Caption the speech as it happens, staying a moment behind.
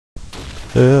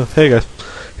Hey guys,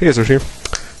 we're here.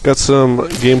 Got some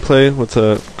gameplay with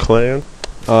a clan.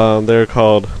 They're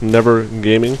called NeVeR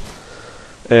Gaming,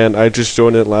 and I just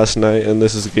joined it last night. And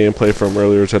this is gameplay from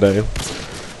earlier today.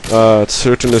 It's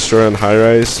search and destroy on high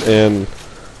rise, and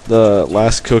the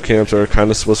last kill cams are kind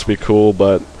of supposed to be cool,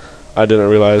 but I didn't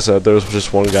realize that there was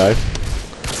just one guy.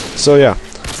 So yeah,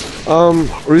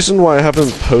 reason why I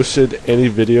haven't posted any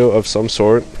video of some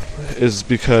sort is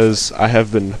because I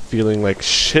have been feeling like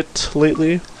shit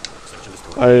lately.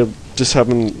 I just have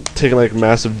been taking like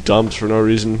massive dumps for no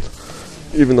reason,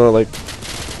 even though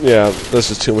yeah, that's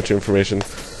just too much information.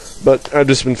 But I've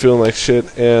just been feeling like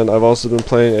shit, and I've also been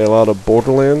playing a lot of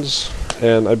Borderlands,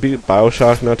 and I beat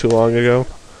BioShock not too long ago.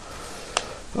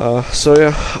 So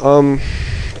yeah,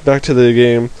 back to the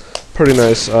game. Pretty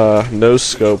nice no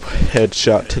scope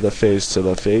headshot to the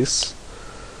face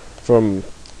from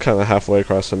kind of halfway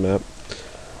across the map.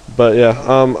 But yeah,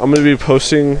 I'm gonna be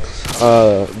posting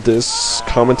this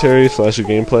commentary /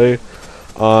 gameplay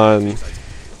on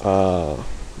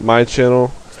my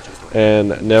channel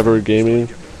and NeVeR Gaming.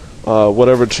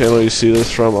 Whatever channel you see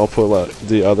this from, I'll put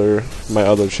my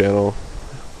other channel.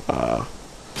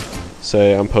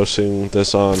 Say I'm posting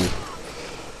this on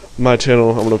my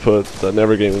channel, I'm gonna put the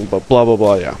NeVeR Gaming, but blah blah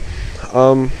blah. Yeah.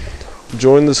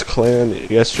 Joined this clan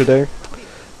yesterday,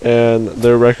 and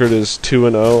their record is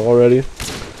 2-0 already.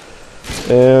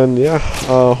 And yeah,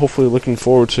 hopefully looking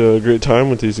forward to a great time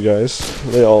with these guys.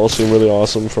 They all seem really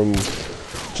awesome from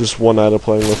just one night of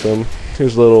playing with them.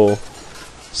 Here's little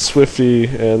Swifty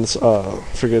and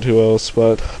forget who else,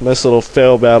 but nice little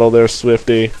fail battle there,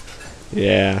 Swifty.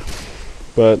 Yeah,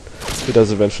 but he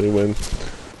does eventually win.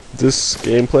 This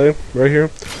gameplay right here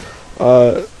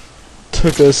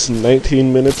took us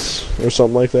 19 minutes or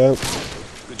something like that.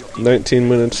 19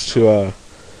 minutes to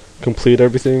complete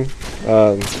everything.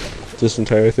 This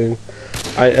entire thing.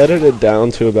 I edited it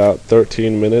down to about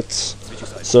 13 minutes,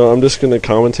 so I'm just gonna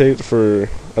commentate for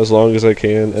as long as I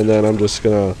can, and then I'm just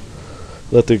gonna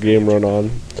let the game run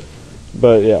on.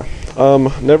 But yeah,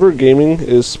 NeVeR Gaming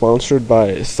is sponsored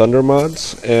by Thunder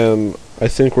Mods, and I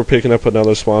think we're picking up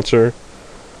another sponsor,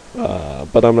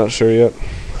 but I'm not sure yet.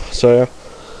 So yeah,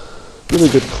 really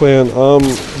good clan.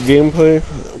 Gameplay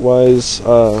wise,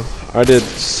 I did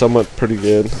somewhat pretty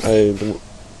good. I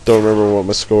don't remember what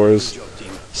my score is.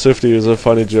 Swifty is a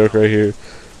funny joke right here.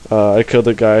 I killed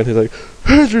the guy, and he's like,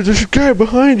 "Hey, there's a guy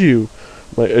behind you!"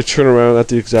 Like, I turn around at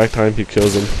the exact time he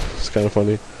kills him. It's kind of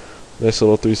funny. Nice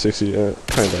little 360,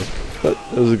 kind of. But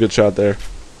it was a good shot there.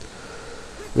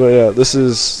 But yeah, this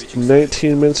is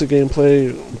 19 minutes of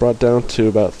gameplay, brought down to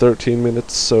about 13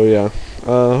 minutes. So yeah,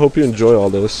 hope you enjoy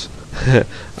all this.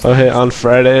 Oh hey, on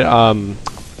Friday,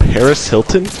 Paris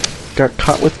Hilton got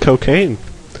caught with cocaine.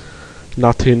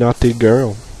 Naughty, naughty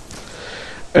girl.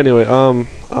 Anyway, I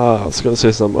was gonna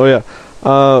say something. Oh yeah,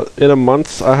 in a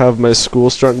month I have my school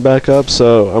starting back up,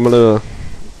 so I'm gonna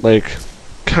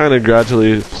kind of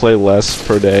gradually play less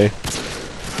per day.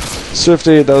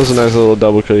 Swifty, that was a nice little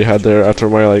double kill you had there after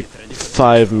my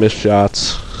 5 missed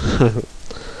shots.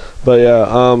 But yeah,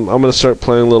 I'm gonna start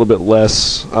playing a little bit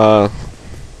less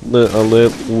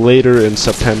later in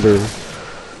September.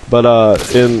 But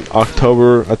in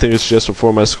October, I think it's just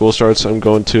before my school starts, I'm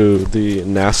going to the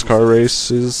NASCAR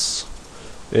races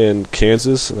in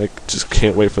Kansas, and I just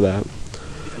can't wait for that.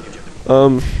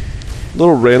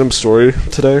 Little random story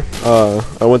today.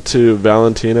 I went to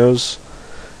Valentino's.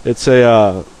 It's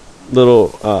a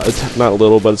it's not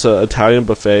little, but it's an Italian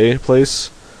buffet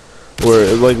place where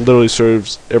it literally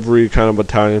serves every kind of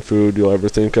Italian food you'll ever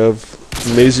think of.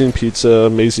 Amazing pizza,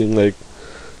 amazing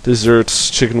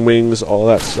desserts, chicken wings, all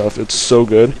that stuff. It's so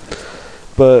good.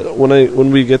 But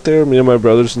when we get there, me and my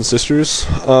brothers and sisters,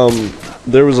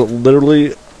 there was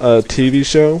literally a TV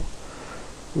show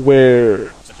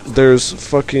where there's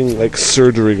fucking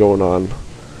surgery going on.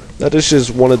 That is just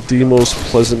one of the most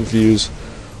pleasant views.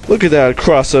 Look at that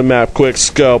across the map quick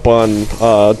scope on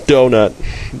Donut.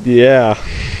 Yeah,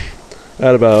 I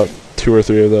had about 2 or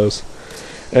 3 of those.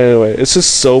 Anyway, it's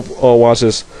just so. Oh, watch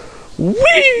this.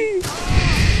 Whee!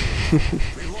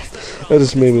 That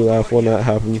just made me laugh when that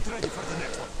happened.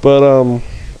 But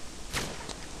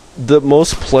the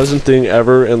most pleasant thing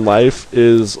ever in life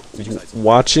is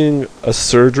watching a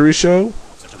surgery show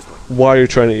while you're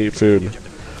trying to eat food.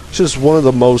 It's just one of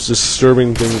the most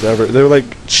disturbing things ever. They're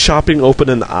chopping open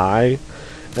an eye,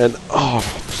 and oh,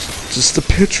 just the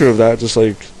picture of that just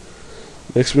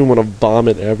makes me want to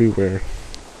vomit everywhere.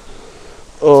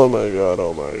 Oh my god,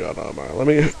 oh my god, oh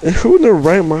my. Who in their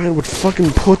right mind would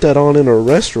fucking put that on in a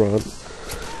restaurant?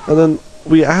 And then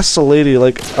we asked the lady,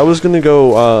 I was gonna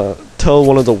go tell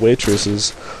one of the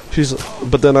waitresses.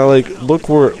 But then I like look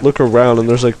around, and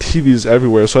there's like TVs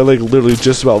everywhere, so I like literally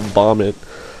just about vomit.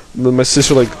 And then my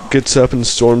sister like gets up and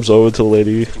storms over to the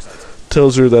lady,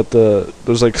 tells her that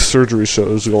there's like surgery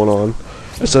shows going on.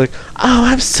 It's like, oh,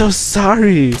 I'm so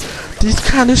sorry. These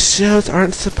kind of shows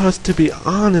aren't supposed to be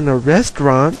on in a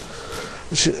restaurant.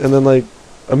 And then like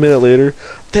a minute later,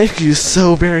 thank you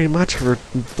so very much for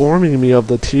informing me of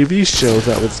the TV show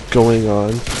that was going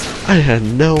on. I had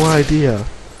no idea.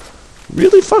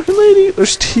 Really, fucking lady?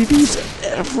 There's TVs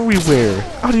everywhere.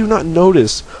 How do you not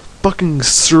notice fucking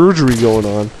surgery going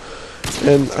on?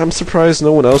 And I'm surprised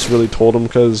no one else really told him,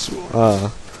 because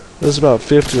there's about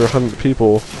 50 or 100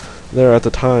 people there at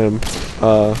the time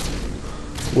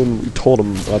when we told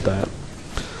him about that.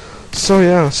 So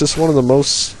yeah, it's just one of the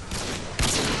most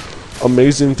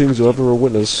amazing things you'll ever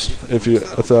witness if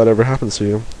that ever happens to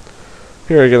you.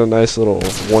 Here I get a nice little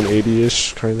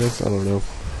 180-ish kind of. I don't know.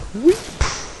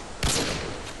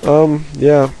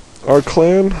 Yeah, our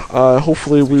clan.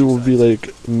 Hopefully we will be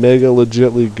like mega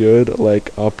legitly good,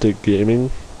 like Optic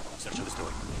Gaming.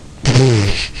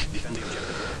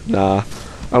 Nah,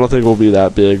 I don't think we'll be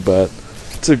that big, but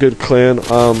it's a good clan.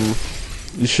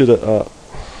 You should.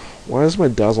 Why does my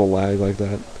dazzle lag like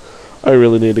that? I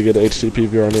really need to get an HD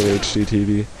PVR and an HD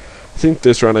TV. I think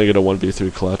this round I get a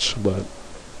 1v3 clutch,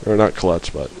 or not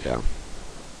clutch, but yeah.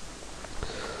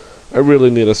 I really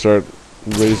need to start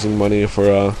raising money for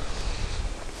a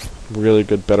really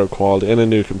good, better quality, and a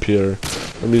new computer.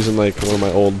 I'm using like one of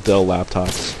my old Dell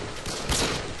laptops.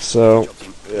 So,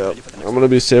 yeah, I'm gonna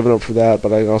be saving up for that,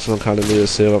 but I also kind of need to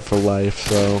save up for life,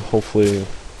 so hopefully,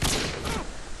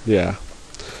 yeah.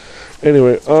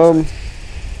 Anyway,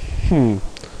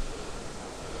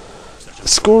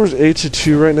 score is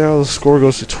 8-2 right now. The score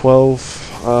goes to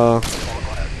 12.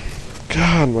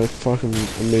 God, my fucking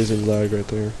amazing lag right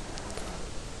there.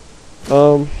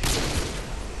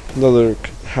 Another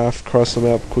half across the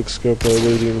map quick scope that I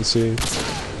really didn't even see.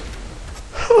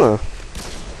 Huh.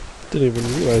 Didn't even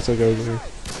realize that guy was there.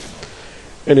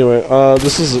 Anyway,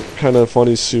 this is a kind of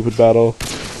funny, stupid battle.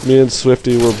 Me and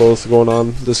Swifty were both going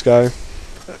on this guy.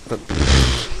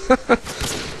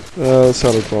 That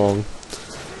sounded wrong.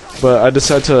 But I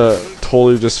decided to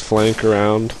totally just flank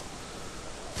around.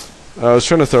 I was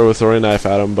trying to throw a throwing knife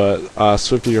at him, but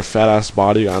Swifty, your fat ass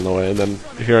body got in the way, and then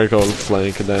here I go and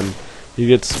flank, and then he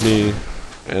gets me,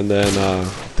 and then I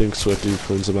think Swifty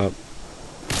cleans him up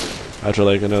after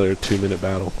like another 2-minute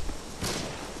battle.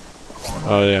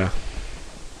 Oh yeah.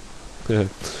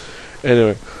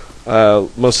 Anyway,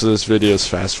 most of this video is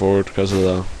fast forward because of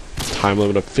the time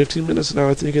limit of 15 minutes now,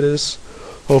 I think it is.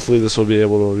 Hopefully this will be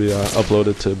able to be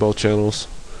uploaded to both channels.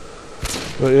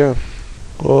 But yeah.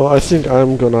 Well, I think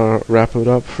I'm gonna wrap it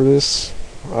up for this.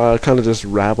 Kind of just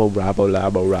rabble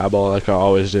like I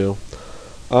always do.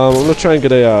 I'm gonna try and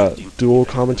get a dual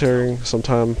commentary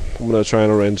sometime. I'm gonna try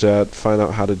and arrange that, find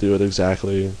out how to do it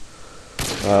exactly.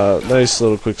 Nice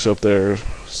little quick scope there,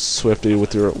 Swifty,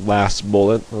 with your last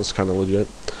bullet. That was kind of legit.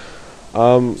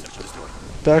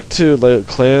 Back to the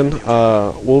clan.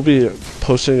 We'll be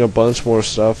posting a bunch more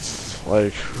stuff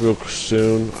like real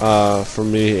soon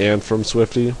from me and from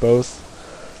Swifty both.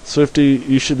 Swifty,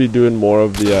 you should be doing more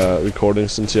of the recording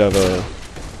since you have a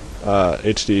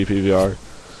HD PVR,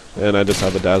 and I just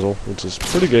have a dazzle, which is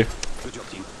pretty gay.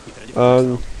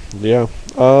 Yeah.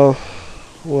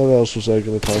 What else was I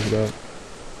gonna talk about?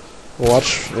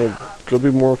 Watch. Could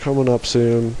be more coming up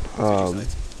soon.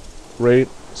 Rate,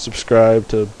 subscribe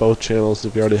to both channels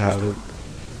if you already haven't.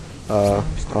 I'll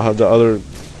have the other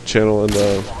channel in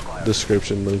the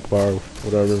description, link bar,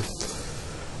 whatever.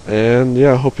 And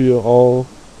yeah, I hope you all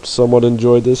somewhat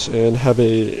enjoyed this and have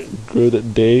a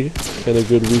good day and a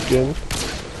good weekend.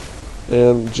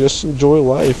 And just enjoy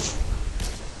life.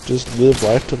 Just live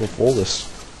life to the fullest.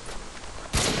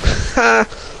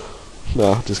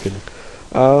 No, just kidding.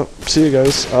 See you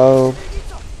guys.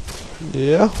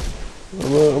 Yeah.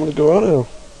 I'm gonna go out now.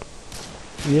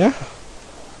 Yeah.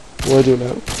 Will I do it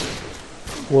now?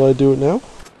 Will I do it now?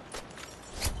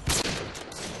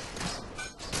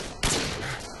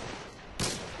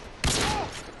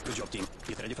 Good job, team.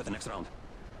 Get ready for the next round.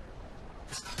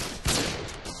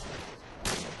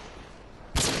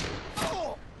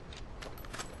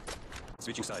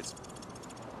 Switching sides.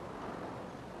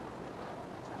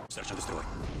 Search and destroy.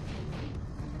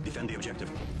 Defend the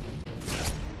objective.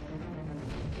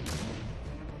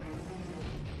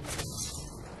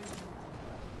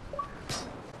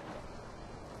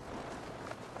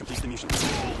 Complete the mission.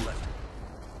 Hold left.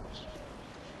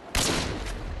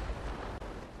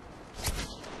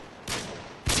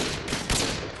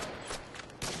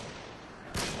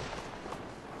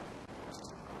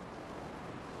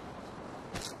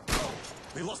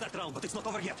 We lost that round, but it's not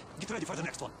over yet. Get ready for the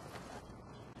next one.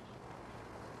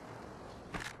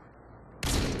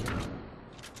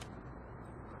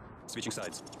 Switching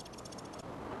sides.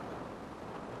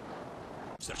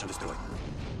 Search and destroy.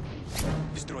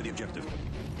 Destroy the objective.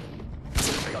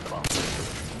 We got the bomb.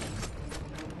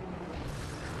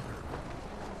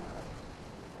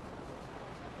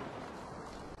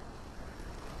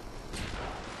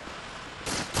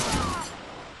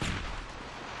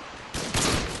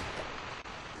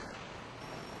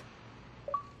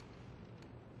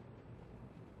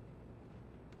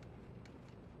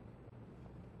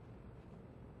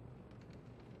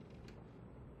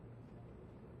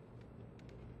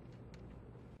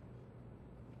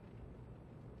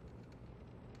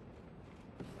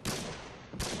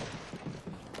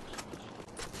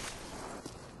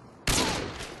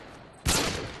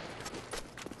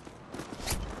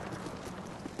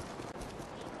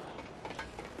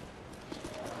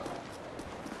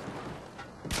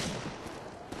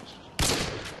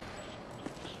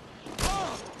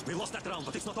 We lost that round,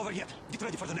 but it's not over yet. Get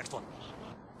ready for the next one.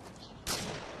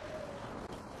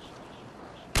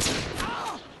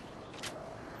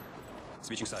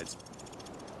 Switching sides.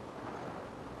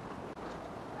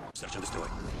 Search and destroy.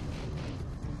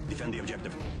 Defend the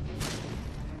objective.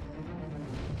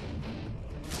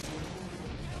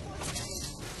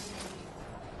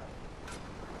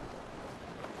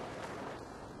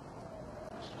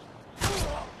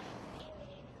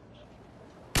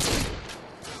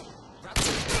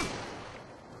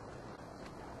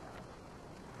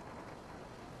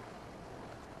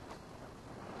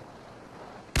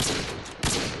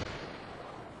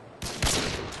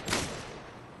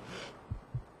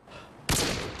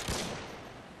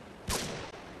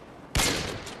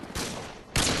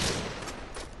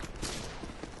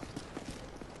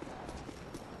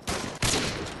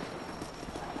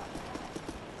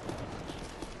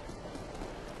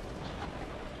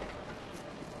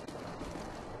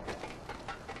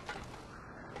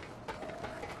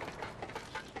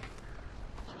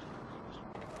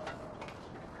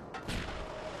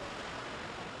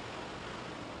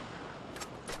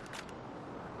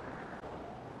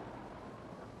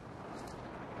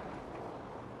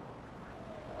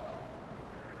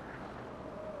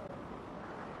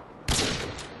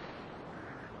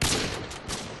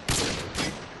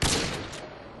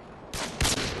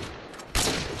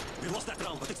 We lost that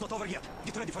round, but it's not over yet.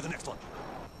 Get ready for the next one.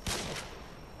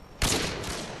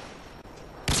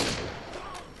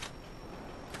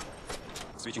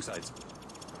 Switching sides.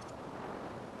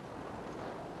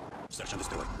 Search and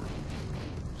destroy.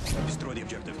 Destroy the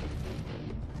objective.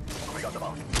 We got the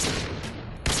bomb.